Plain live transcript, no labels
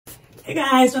Hey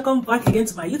guys, welcome back again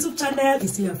to my YouTube channel.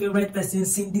 It's your favorite person,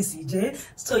 Cyndy Cjay.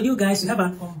 So you guys, we have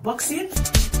an unboxing.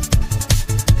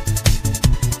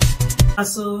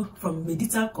 Also from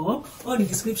Medita Corp. All the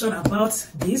description about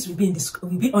this will be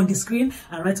on the screen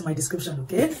and right to my description.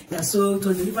 Okay, yeah, so it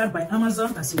was delivered by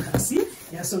Amazon, as you can see.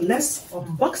 Yeah, so let's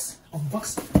unbox.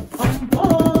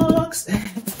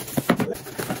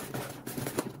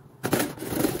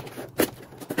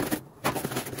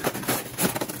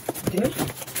 Okay.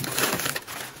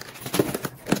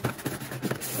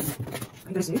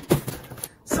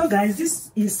 So guys,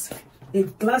 this is a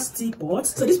glass teapot.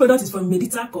 So this product is from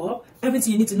Medita Corp.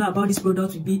 Everything you need to know about this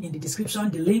product will be in the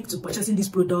description. The link to purchasing this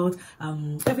product,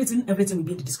 everything will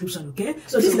be in the description. Okay,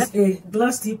 so this is a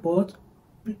glass teapot,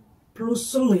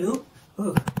 Solil.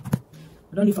 Oh,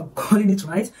 I don't know if I'm calling it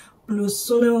right.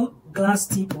 Solil glass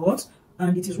teapot,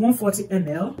 and it is 140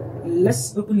 ml.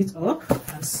 Let's open it up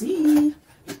and see.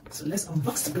 So let's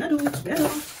unbox together.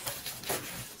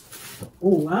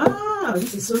 Oh wow,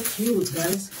 this is so cute,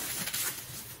 guys.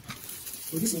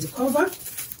 So this is the cover.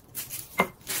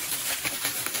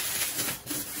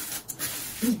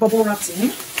 This bubble wrapped in. You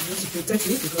need to protect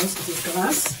it because it is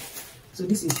glass. So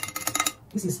this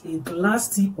is a glass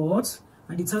teapot,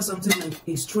 and it has something like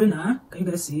a strainer. Can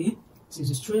you guys see? This is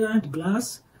the strainer, the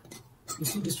glass. You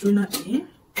put the strainer in.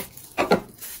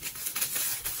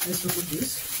 Let's open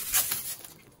this.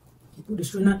 You put the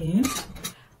strainer in,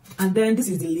 and then this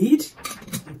is the lid.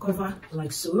 The cover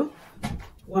like so.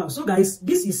 Wow, so guys,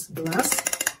 this is glass.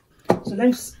 So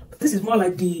this is more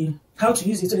like the how to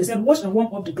use it. So they said wash and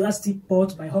warm up the glass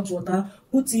teapot by hot water,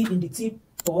 put tea in the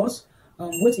teapot,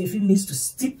 wait a few minutes to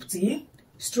steep tea,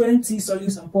 strain tea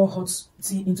solids and pour hot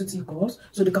tea into teacups.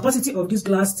 So the capacity of this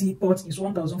glass teapot is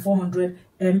 1400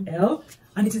 ml,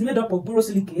 and it is made up of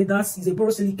borosilicate. That is a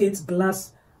borosilicate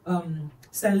glass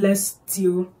stainless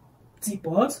steel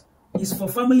teapot. It's for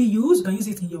family use. You can use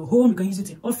it in your home, you can use it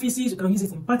in offices, you can use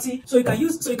it in party. So you can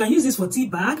use this for tea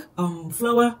bag,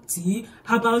 flower tea,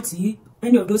 herbal tea,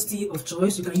 any of those tea of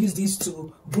choice. You can use this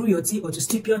to brew your tea or to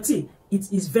steep your tea.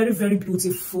 It is very, very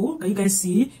beautiful. Can you guys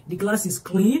see? The glass is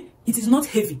clean. It is not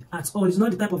heavy at all. It's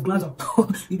not the type of glass that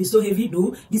will be so heavy.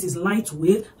 No, this is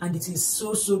lightweight and it is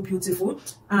so beautiful.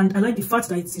 And I like the fact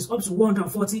that it is up to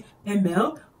 140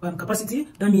 ml capacity.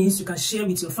 That means you can share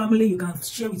with your family, you can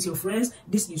share with your friends.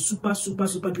 This is super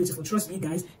beautiful. Trust me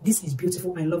guys, this is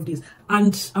beautiful. I love this,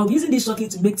 and I'll be using this shortly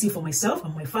to make tea for myself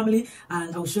and my family,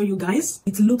 and I'll show you guys.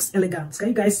 It looks elegant. Can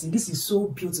you guys see? This is so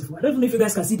beautiful. I don't know if you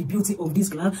guys can see the beauty of this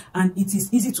glass, and it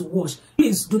is easy to wash.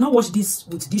 Please do not wash this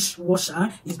with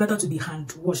dishwasher. It's better to be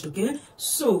hand washed. Okay,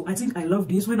 so I think I love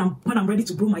this. When I'm ready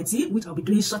to brew my tea, which I'll be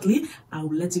doing shortly, I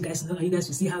will let you guys know, and you guys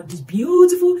will see how this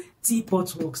beautiful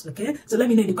teapot works. Okay, so let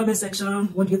me know in the comment section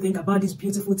what do you think about this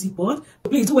beautiful teapot.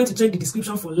 Please do wait to check the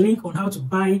description for a link on how to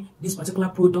buy this particular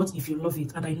product if you love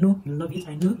it, and I know you love it,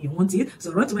 I know you want it.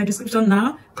 So run to my description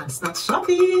now and start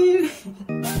shopping.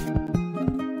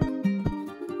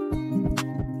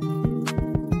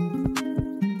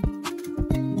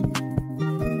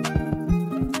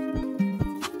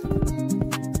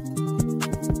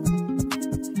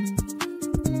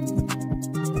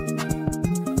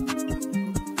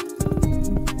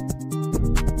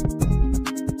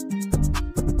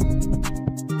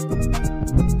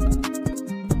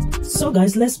 So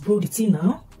guys, let's brew the tea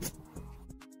now.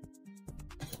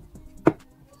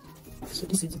 So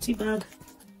this is the tea bag.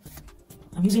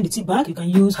 I'm using the tea bag. You can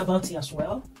use herbal tea as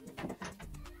well.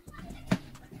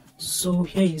 So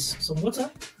here is some water.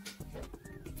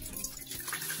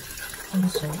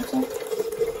 And some water.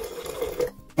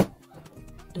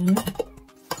 Then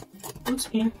put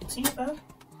in the tea bag.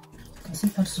 You can see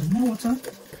add some more water.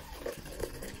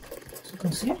 So you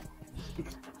can see.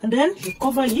 And then you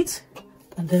cover it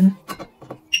and then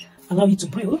allow it to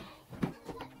brew.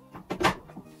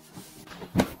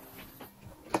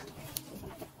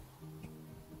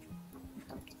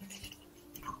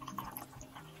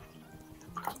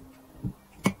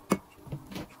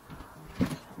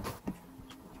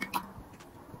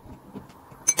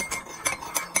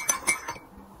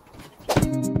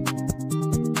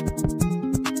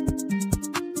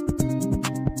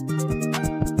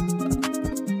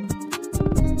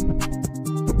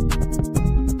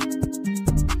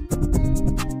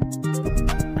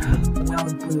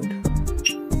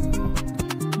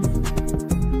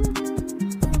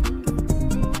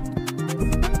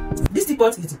 This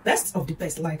teapot is the best of the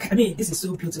best. Like, I mean, this is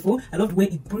so beautiful. I love the way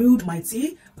it brewed my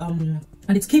tea, and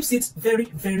it keeps it very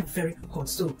hot.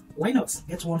 So why not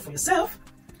get one for yourself?